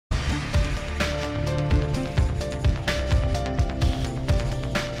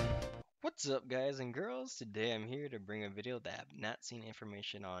What's up, guys and girls? Today I'm here to bring a video that I've not seen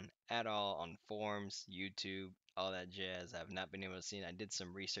information on at all on forums, YouTube, all that jazz. I've not been able to see it. I did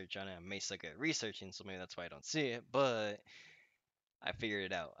some research on it. I may suck at researching, so maybe that's why I don't see it, but I figured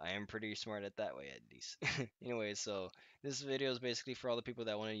it out. I am pretty smart at that way, at least. Anyway, so this video is basically for all the people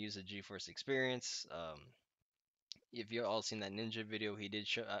that want to use the GeForce Experience. If you all seen that Ninja video, he did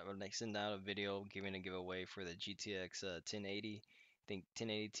show like send out a video giving a giveaway for the GTX 1080, I think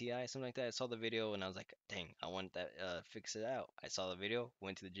 1080 Ti, something like that. I saw the video and I was like, dang, I want that fix it out. I saw the video,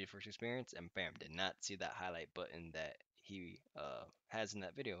 went to the GeForce Experience, and bam, did not see that highlight button that he has in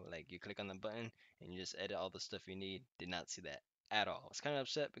that video. Like you click on the button and you just edit all the stuff you need. Did not see that at all. I was kind of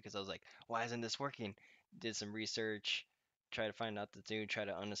upset because I was like, why isn't this working? Did some research, try to find out the do, try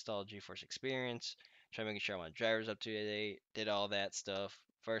to uninstall GeForce Experience, try making sure my drivers up to date, did all that stuff.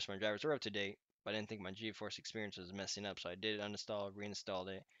 First, my drivers were up to date, but I didn't think my GeForce Experience was messing up, so I did uninstall, reinstalled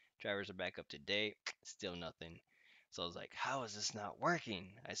it. Drivers are back up to date, still nothing. So I was like, how is this not working?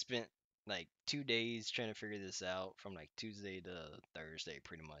 I spent like 2 days trying to figure this out from like Tuesday to Thursday,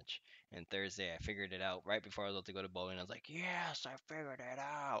 pretty much. And Thursday, I figured it out right before I was about to go to bowling. I was like, yes, I figured it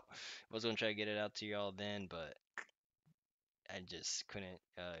out. I was gonna try to get it out to y'all then, but I just couldn't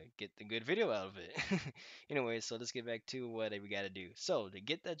get the good video out of it. Anyway, so let's get back to what we got to do. So to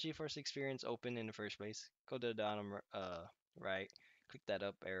get that GeForce Experience open in the first place, go to the bottom right, click that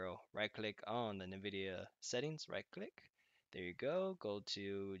up arrow, right click on the NVIDIA settings, right click. There you go. Go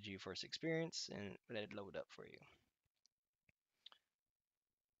to GeForce Experience and let it load up for you.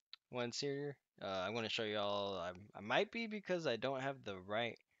 Once here, I'm going to show you all. I might be because I don't have the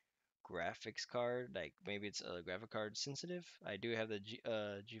right graphics card, like maybe it's a graphic card sensitive. I do have the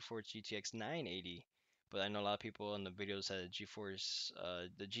GeForce GTX 980, but I know a lot of people in the videos had the GeForce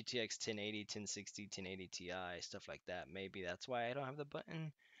the GTX 1080, 1060, 1080 Ti, stuff like that. Maybe that's why I don't have the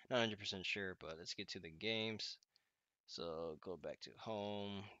button. Not 100% sure, but let's get to the games. So go back to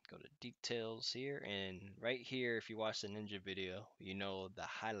home, go to details here, and right here, if you watch the Ninja video, you know the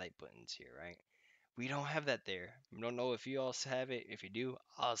highlight buttons here, right? We don't have that there. We don't know if you all have it. If you do,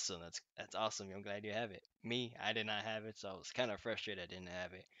 awesome. That's awesome. I'm glad you have it. Me, I did not have it, so I was kind of frustrated I didn't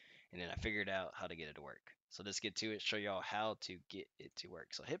have it. And then I figured out how to get it to work. So let's get to it, show y'all how to get it to work.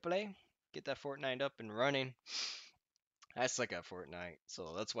 So hit play, get that Fortnite up and running. I suck at Fortnite,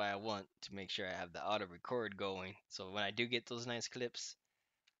 so that's why I want to make sure I have the auto record going. So when I do get those nice clips,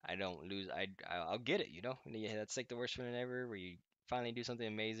 I don't lose. I'll get it. Yeah, that's like the worst feeling ever, where you finally do something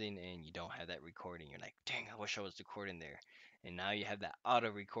amazing and you don't have that recording. You're like, dang, I wish I was recording there. And now you have that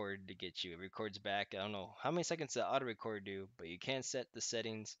auto record to get you. It records back. I don't know how many seconds the auto record do, but you can set the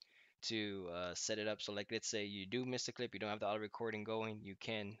settings to set it up. So like, let's say you do miss a clip, you don't have the auto recording going. You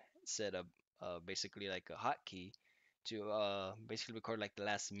can set up basically like a hotkey to basically record like the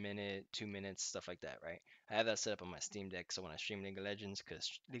last minute, 2 minutes, stuff like that, right? I have that set up on my Steam Deck, so when I stream League of Legends,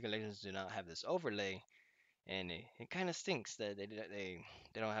 because League of Legends do not have this overlay, and it kind of stinks that they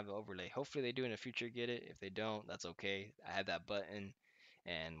don't have the overlay. Hopefully they do in the future get it. If they don't, that's okay. I have that button,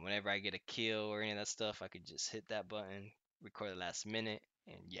 and whenever I get a kill or any of that stuff, I could just hit that button, record the last minute,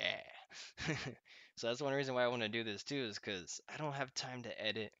 and yeah. So that's one reason why I want to do this too, is because I don't have time to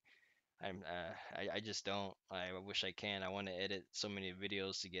edit. I just don't. I wish I can. I want to edit so many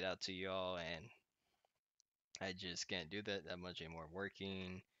videos to get out to y'all, and I just can't do that much anymore.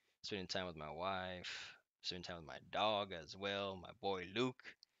 Working, spending time with my wife, spending time with my dog as well, my boy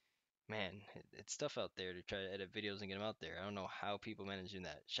Luke. Man, it's tough out there to try to edit videos and get them out there. I don't know how people manage doing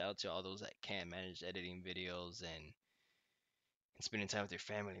that. Shout out to all those that can manage editing videos and spending time with your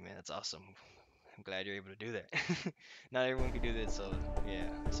family, man. That's awesome. I'm glad you're able to do that. Not everyone can do that, so yeah.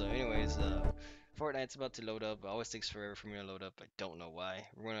 So, anyways, Fortnite's about to load up. It always takes forever for me to load up. I don't know why.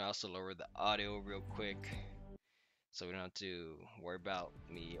 We're gonna also lower the audio real quick, so we don't have to worry about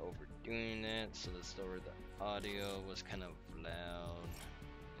me overdoing that. So let's lower the audio. It was kind of loud.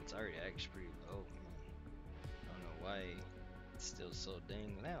 It's already actually pretty low, man. I don't know why it's still so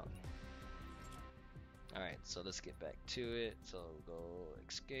dang loud. Alright, so let's get back to it. So go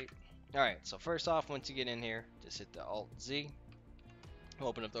escape. Alright, so first off, once you get in here, just hit the Alt Z.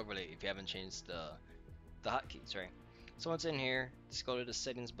 Open up the overlay if you haven't changed the hotkeys, right? So once in here, just go to the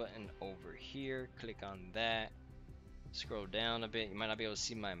settings button over here, click on that, scroll down a bit. You might not be able to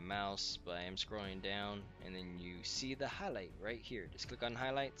see my mouse, but I am scrolling down, and then you see the highlight right here. Just click on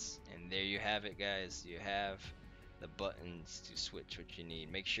highlights, and there you have it, guys. You have the buttons to switch what you need.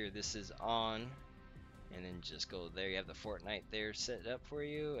 Make sure this is on, and then just go there. You have the Fortnite there set up for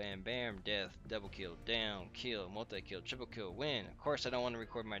you, and bam, death, double kill, down, kill, multi-kill, triple kill, win. Of course, I don't want to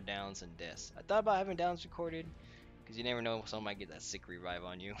record my downs and deaths. I thought about having downs recorded, because you never know, someone might get that sick revive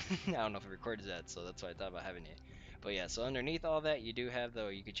on you. I don't know if it records that, so that's why I thought about having it. But yeah, so underneath all that, you do have though,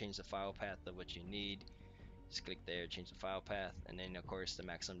 you can change the file path of what you need. Just click there, change the file path, and then of course the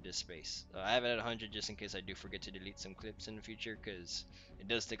maximum disk space. I have it at 100 just in case I do forget to delete some clips in the future, because it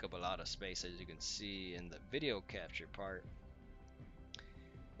does take up a lot of space, as you can see in the video capture part.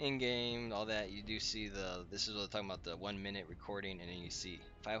 In game, all that, you do see this is what I'm talking about, the 1 minute recording, and then you see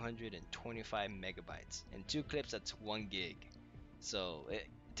 525 megabytes and 2 clips. That's 1 gig. So it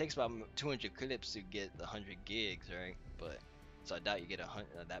takes about 200 clips to get the 100 gigs, right? But so I doubt you get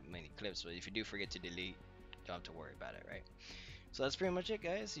that many clips. But if you do forget to delete, you don't have to worry about it, right? So that's pretty much it,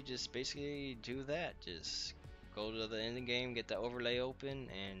 guys. You just basically do that. Just go to the end of the game, get the overlay open,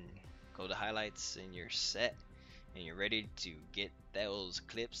 and go to highlights, and you're set. And you're ready to get those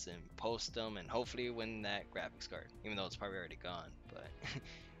clips and post them, and hopefully win that graphics card, even though it's probably already gone. But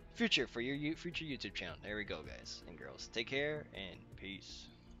future for your future YouTube channel. There we go, guys and girls. Take care and peace.